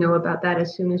want to know about that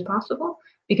as soon as possible,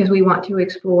 because we want to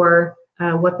explore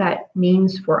what that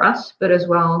means for us, but as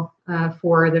well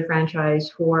for the franchise,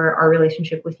 for our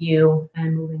relationship with you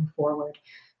and moving forward.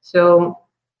 So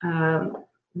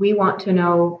we want to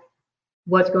know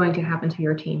what's going to happen to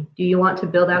your team. Do you want to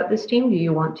build out this team? Do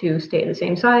you want to stay the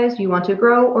same size? Do you want to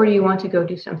grow, or do you want to go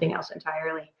do something else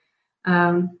entirely?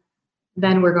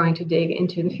 Then we're going to dig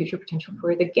into the future potential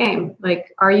for the game.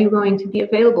 Like, are you going to be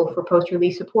available for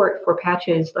post-release support for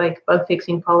patches like bug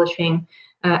fixing, polishing,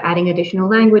 adding additional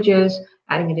languages,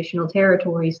 adding additional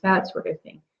territories, that sort of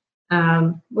thing.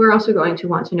 We're also going to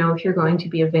want to know if you're going to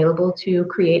be available to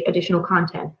create additional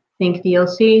content. Think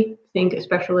DLC, think a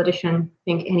special edition,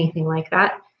 think anything like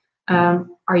that.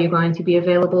 Are you going to be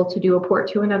available to do a port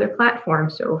to another platform?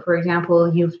 So for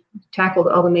example, you've tackled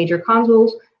all the major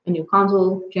consoles, a new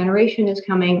console generation is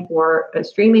coming, or a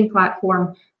streaming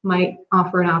platform might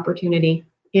offer an opportunity.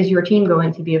 Is your team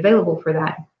going to be available for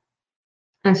that?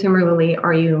 And similarly,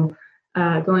 are you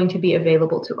going to be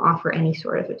available to offer any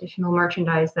sort of additional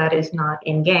merchandise that is not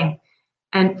in-game?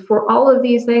 And for all of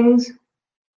these things,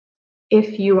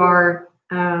 if you are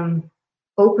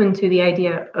open to the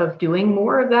idea of doing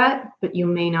more of that, but you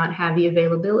may not have the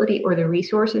availability or the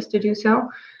resources to do so,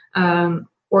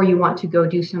 or you want to go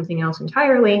do something else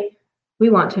entirely, we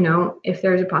want to know if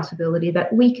there's a possibility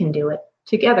that we can do it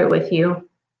together with you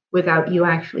without you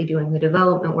actually doing the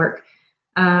development work.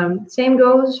 Same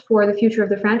goes for the future of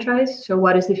the franchise. So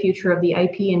what is the future of the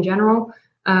IP in general?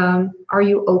 Are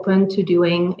you open to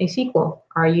doing a sequel?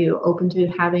 Are you open to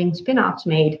having spin-offs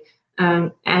made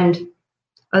and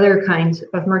other kinds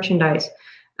of merchandise?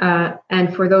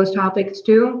 And for those topics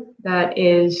too, that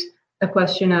is a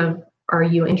question of, are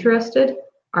you interested?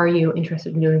 Are you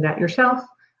interested in doing that yourself?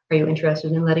 Are you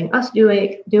interested in letting us do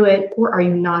it, or are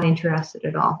you not interested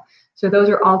at all? So those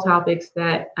are all topics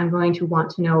that I'm going to want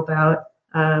to know about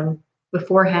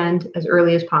beforehand as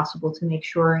early as possible to make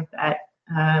sure that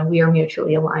we are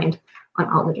mutually aligned on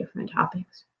all the different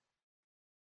topics.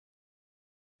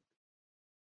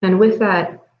 And with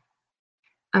that,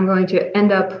 I'm going to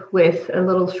end up with a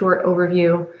little short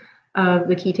overview of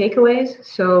the key takeaways.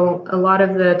 So a lot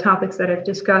of the topics that I've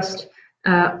discussed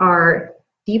are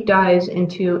deep dives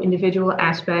into individual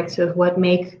aspects of what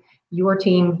make your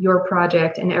team, your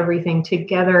project, and everything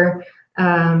together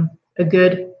a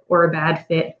good or a bad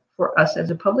fit for us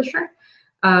as a publisher.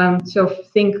 So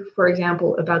think, for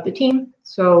example, about the team.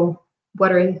 So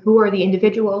who are the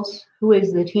individuals? Who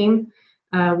is the team?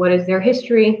 What is their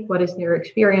history? What is their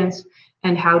experience?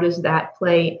 And how does that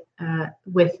play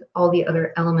with all the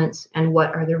other elements? And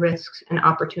what are the risks and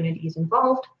opportunities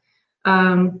involved?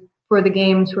 For the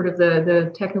game, sort of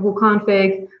the technical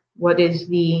config, what is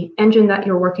the engine that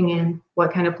you're working in?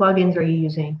 What kind of plugins are you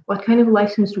using? What kind of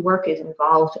licensed work is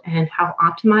involved? And how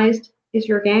optimized is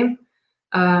your game?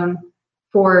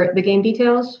 For the game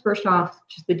details, first off,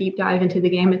 just the deep dive into the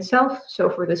game itself. So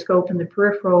for the scope and the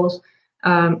peripherals,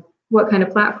 what kind of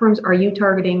platforms are you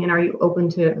targeting, and are you open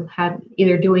to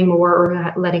either doing more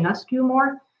or letting us do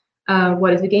more?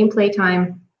 What is the gameplay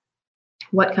time?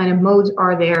 What kind of modes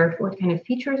are there? What kind of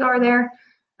features are there?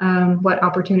 What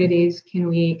opportunities can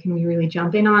we really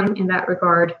jump in on in that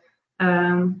regard?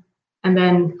 And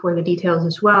then for the details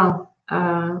as well,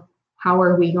 how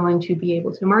are we going to be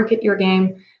able to market your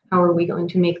game? How are we going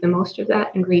to make the most of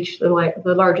that and reach the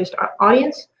largest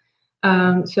audience?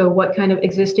 So what kind of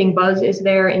existing buzz is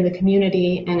there in the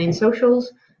community and in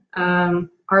socials?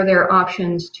 Are there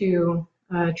options to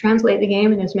translate the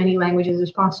game in as many languages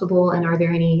as possible? And are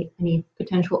there any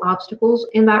potential obstacles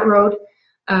in that road?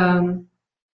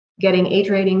 Getting age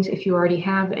ratings if you already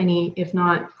have any, if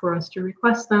not, for us to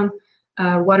request them.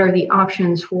 What are the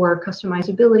options for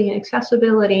customizability and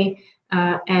accessibility?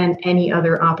 And any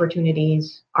other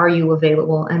opportunities are you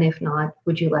available? And if not,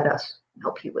 would you let us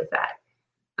help you with that?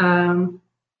 I'm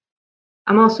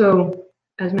also,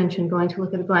 as mentioned, going to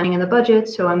look at the planning and the budget.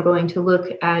 So I'm going to look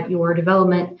at your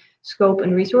development scope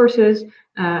and resources,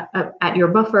 at your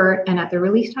buffer and at the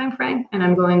release time frame. And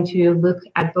I'm going to look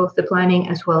at both the planning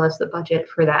as well as the budget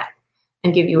for that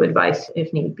and give you advice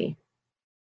if need be.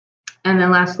 And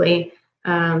then lastly,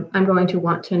 I'm going to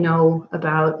want to know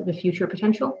about the future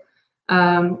potential.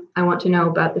 I want to know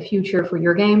about the future for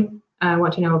your game. I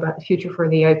want to know about the future for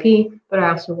the IP, but I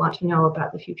also want to know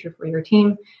about the future for your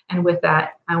team. And with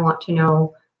that, I want to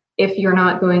know if you're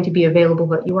not going to be available,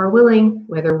 but you are willing,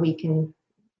 whether we can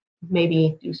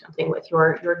maybe do something with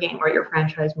your game or your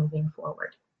franchise moving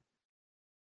forward.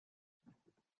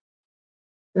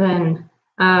 Then,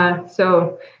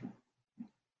 so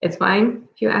it's fine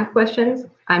if you have questions.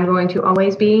 I'm going to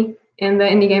always be in the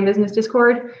Indie Game Business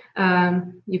Discord.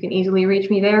 You can easily reach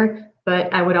me there,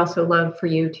 but I would also love for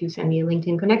you to send me a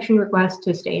LinkedIn connection request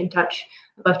to stay in touch.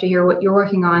 I'd love to hear what you're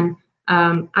working on.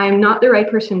 I'm not the right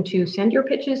person to send your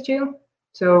pitches to,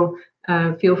 so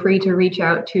feel free to reach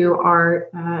out to our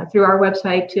through our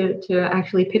website to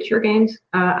actually pitch your games.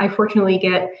 I fortunately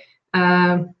get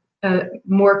a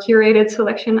more curated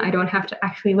selection. I don't have to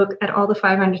actually look at all the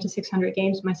 500 to 600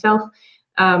 games myself.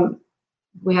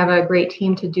 We have a great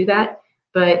team to do that,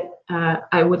 but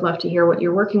I would love to hear what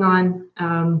you're working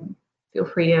on. Feel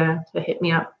free to hit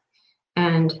me up.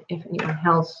 And if anyone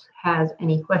else has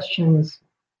any questions,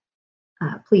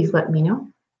 please let me know.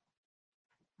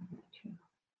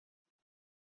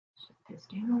 Shut this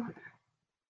down.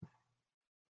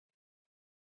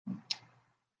 All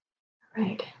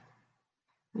right.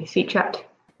 Let me see chat.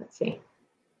 Let's see.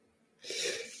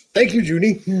 Thank you,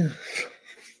 Junie.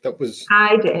 That was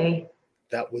Hi, Day.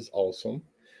 That was awesome.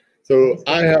 So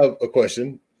I have a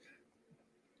question.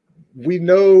 We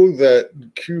know that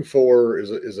Q4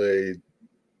 is a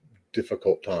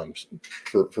difficult time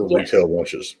for retail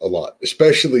launches a lot,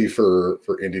 especially for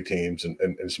indie teams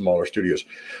and smaller studios.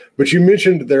 But you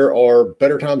mentioned there are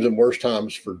better times and worse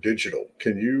times for digital.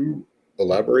 Can you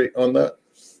elaborate on that?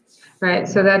 Right,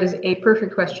 so that is a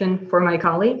perfect question for my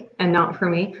colleague and not for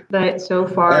me. But so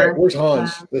far, all right, where's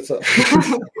Hans?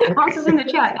 Hans is in the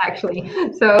chat actually.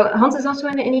 So Hans is also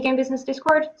in the Indie Game Business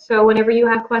Discord. So whenever you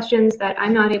have questions that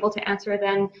I'm not able to answer,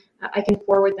 then I can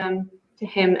forward them to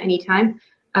him anytime,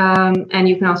 and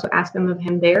you can also ask them of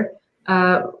him there.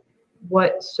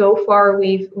 What so far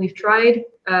we've tried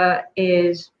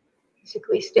is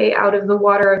basically stay out of the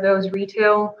water of those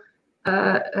retail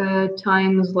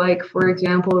times, like for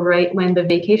example, right when the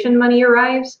vacation money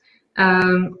arrives,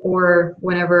 or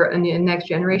whenever a next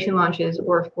generation launches,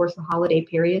 or of course the holiday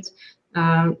periods.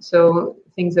 So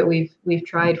things that we've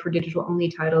tried for digital only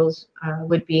titles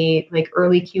would be like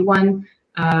early Q1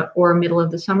 or middle of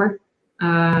the summer,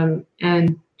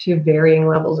 and to varying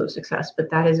levels of success. But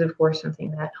that is of course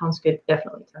something that Hans could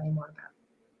definitely tell you more about.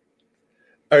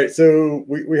 All right, so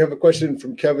we have a question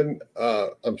from Kevin.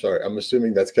 I'm sorry, I'm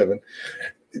assuming that's Kevin.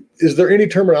 Is there any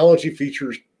terminology,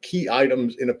 features, key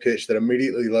items in a pitch that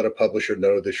immediately let a publisher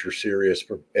know that you're serious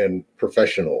and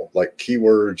professional, like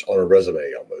keywords on a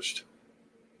resume almost?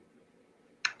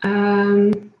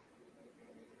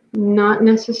 Not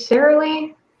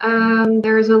necessarily.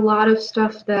 There's a lot of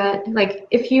stuff that, like,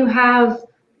 if you have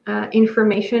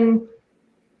information,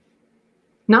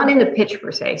 not in the pitch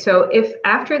per se. So if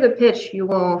after the pitch, you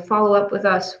will follow up with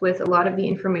us with a lot of the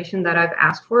information that I've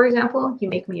asked, for example, you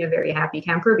make me a very happy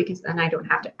camper because then I don't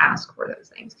have to ask for those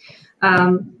things.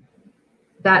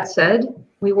 That said,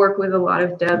 we work with a lot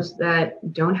of devs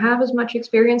that don't have as much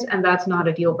experience, and that's not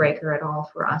a deal breaker at all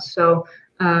for us. So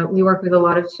we work with a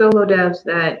lot of solo devs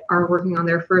that are working on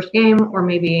their first game, or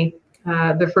maybe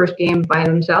the first game by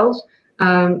themselves.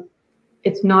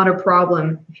 it's not a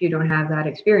problem if you don't have that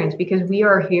experience, because we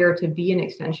are here to be an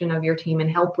extension of your team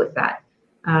and help with that.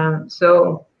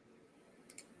 So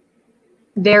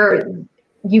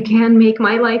you can make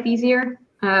my life easier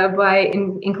by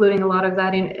including a lot of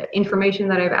that information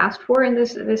that I've asked for in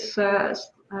this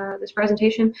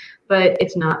presentation, but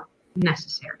it's not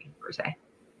necessary per se.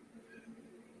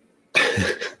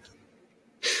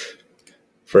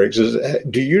 Frank says,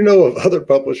 do you know of other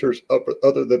publishers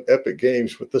other than Epic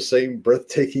Games with the same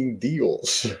breathtaking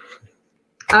deals?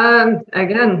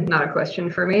 Again, not a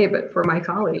question for me, but for my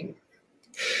colleague.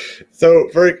 So,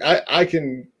 Frank, I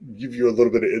can give you a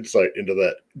little bit of insight into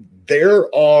that. There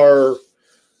are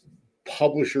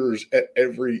publishers at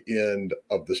every end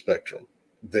of the spectrum.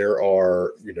 There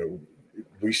are,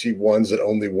 we see ones that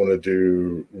only want to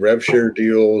do rev share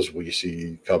deals. We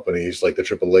see companies like the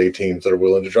AAA teams that are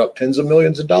willing to drop tens of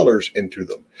millions of dollars into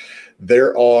them.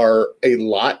 There are a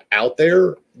lot out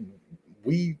there.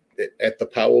 We at the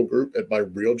Powell Group, at my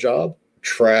real job,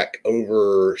 track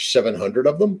over 700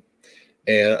 of them.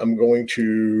 And I'm going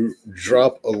to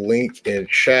drop a link in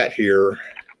chat here.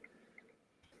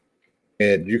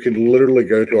 And you can literally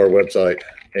go to our website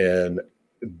and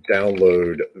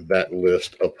download that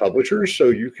list of publishers so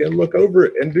you can look over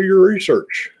it and do your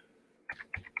research.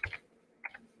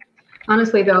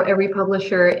 Honestly, though, every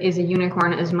publisher is a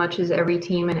unicorn as much as every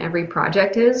team and every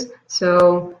project is.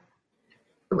 So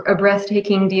a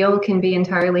breathtaking deal can be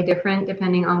entirely different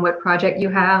depending on what project you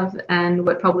have and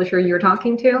what publisher you're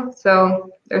talking to. So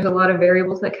there's a lot of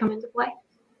variables that come into play.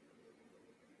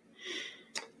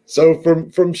 So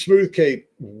from Smoothcape,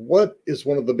 what is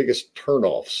one of the biggest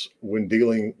turnoffs when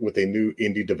dealing with a new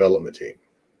indie development team?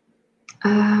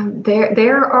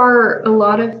 There are a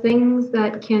lot of things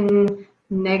that can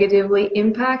negatively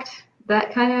impact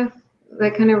that kind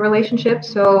of relationship.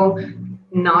 So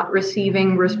not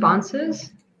receiving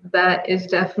responses, that is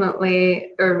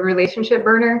definitely a relationship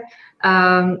burner.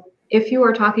 If you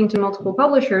are talking to multiple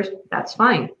publishers, that's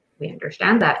fine. We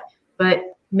understand that. But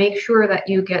make sure that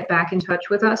you get back in touch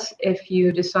with us if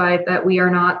you decide that we are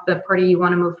not the party you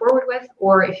want to move forward with,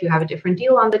 or if you have a different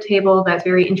deal on the table that's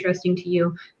very interesting to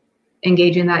you,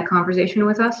 engage in that conversation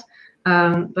with us.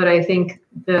 But I think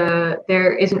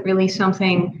there isn't really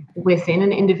something within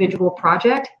an individual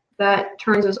project that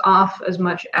turns us off as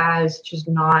much as just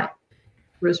not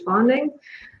responding.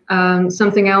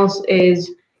 Something else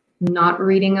is not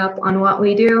reading up on what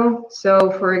we do.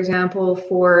 So for example,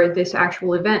 for this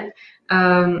actual event,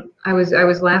 I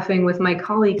was laughing with my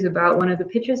colleagues about one of the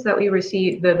pitches that we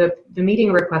received, the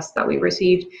meeting requests that we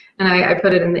received, and I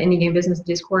put it in the Indie Game Business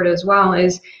Discord as well,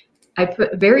 is I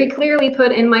very clearly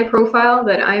put in my profile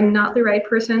that I'm not the right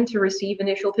person to receive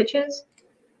initial pitches.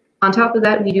 On top of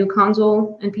that, we do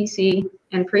console and PC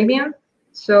and premium.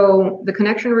 So the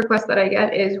connection request that I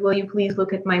get is, will you please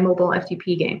look at my mobile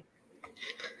FTP game?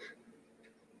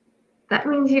 That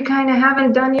means you kind of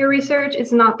haven't done your research.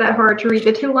 It's not that hard to read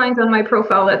the 2 lines on my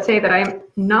profile that say that I'm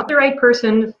not the right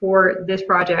person for this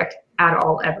project at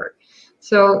all, ever.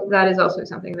 So that is also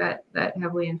something that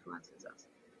heavily influences us.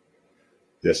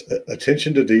 Yes,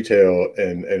 attention to detail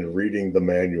and reading the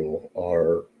manual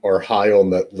are high on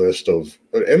that list of,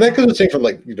 and that doesn't take from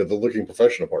the looking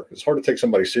professional part. It's hard to take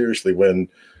somebody seriously when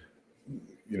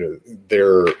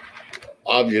they're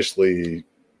obviously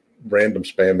random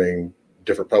spamming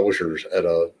different publishers at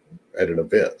an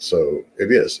event. So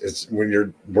it's when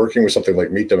you're working with something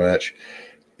like Meet the Match,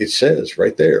 it says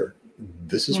right there,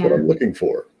 this is what I'm looking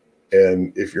for.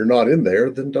 And if you're not in there,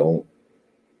 then don't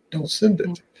send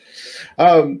it.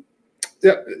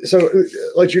 So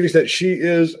like Judy said, she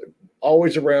is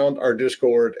always around our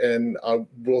Discord, and I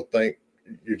will thank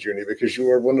you, Judy, because you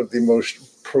are one of the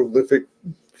most prolific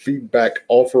feedback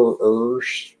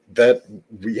offerers that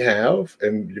we have,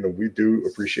 and we do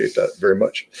appreciate that very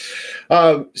much.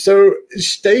 So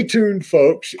stay tuned,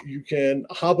 folks. You can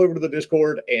hop over to the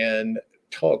Discord and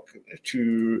talk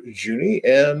to Junie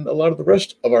and a lot of the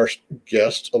rest of our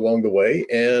guests along the way.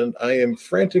 And I am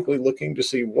frantically looking to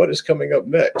see what is coming up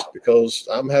next, because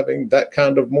I'm having that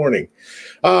kind of morning.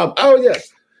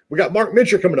 We got Mark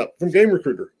Mincher coming up from Game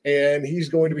Recruiter, and he's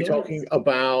going to be talking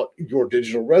about your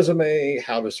digital resume,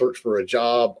 how to search for a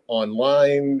job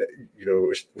online,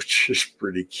 which is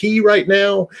pretty key right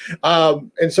now.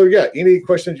 And so, any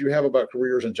questions you have about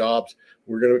careers and jobs,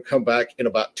 we're going to come back in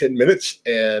about 10 minutes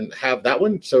and have that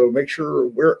one. So make sure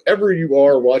wherever you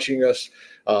are watching us,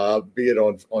 be it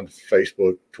on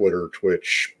Facebook, Twitter,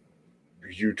 Twitch,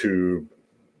 YouTube,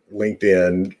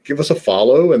 LinkedIn, give us a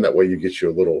follow, and that way you get you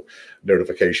a little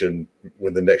notification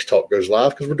when the next talk goes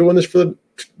live, because we're doing this for the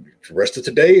rest of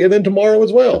today and then tomorrow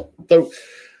as well. So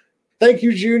Thank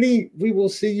you, Junie. We will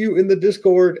see you in the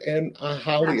Discord, and I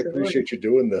highly appreciate you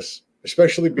doing this,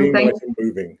 especially being nice and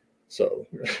moving. So,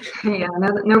 yeah,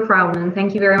 no problem.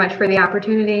 Thank you very much for the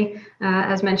opportunity.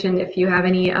 As mentioned, if you have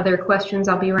any other questions,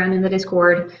 I'll be around in the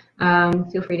Discord.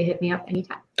 Feel free to hit me up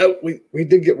anytime. Oh, we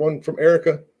did get one from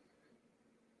Erica,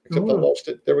 except I lost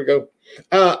it. There we go.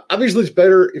 Obviously, it's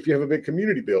better if you have a big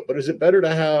community build, but is it better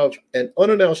to have an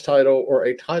unannounced title or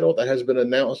a title that has been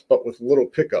announced but with little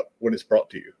pickup when it's brought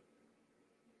to you?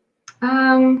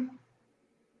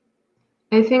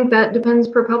 I think that depends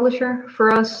per publisher.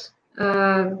 For us,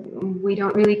 we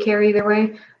don't really care either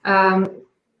way.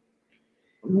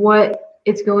 What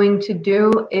it's going to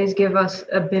do is give us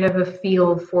a bit of a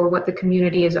feel for what the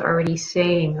community is already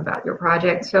saying about your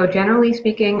project. So generally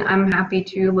speaking, I'm happy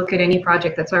to look at any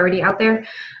project that's already out there,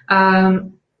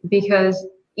 because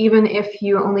even if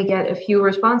you only get a few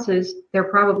responses, they're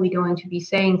probably going to be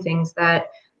saying things that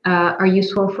are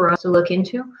useful for us to look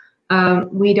into.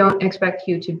 We don't expect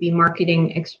you to be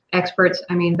marketing experts.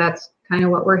 I mean, that's kind of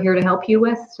what we're here to help you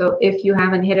with. So if you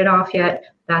haven't hit it off yet,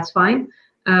 that's fine.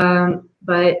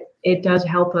 But it does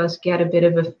help us get a bit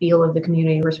of a feel of the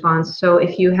community response. So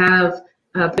if you have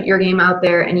put your game out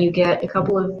there and you get a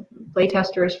couple of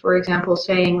playtesters, for example,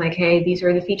 saying like, hey, these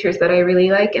are the features that I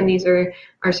really like, and these are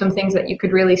some things that you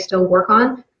could really still work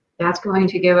on, that's going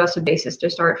to give us a basis to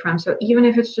start from. So even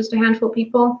if it's just a handful of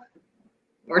people,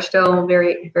 we're still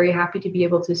very, very happy to be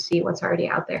able to see what's already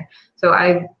out there. So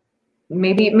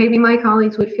maybe my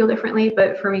colleagues would feel differently,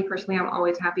 but for me personally, I'm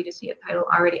always happy to see a title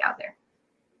already out there.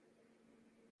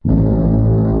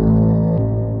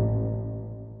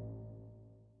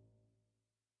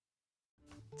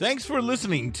 Thanks for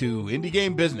listening to Indie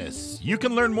Game Business. You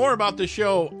can learn more about the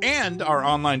show and our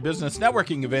online business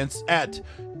networking events at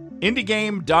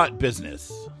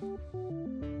indiegame.business.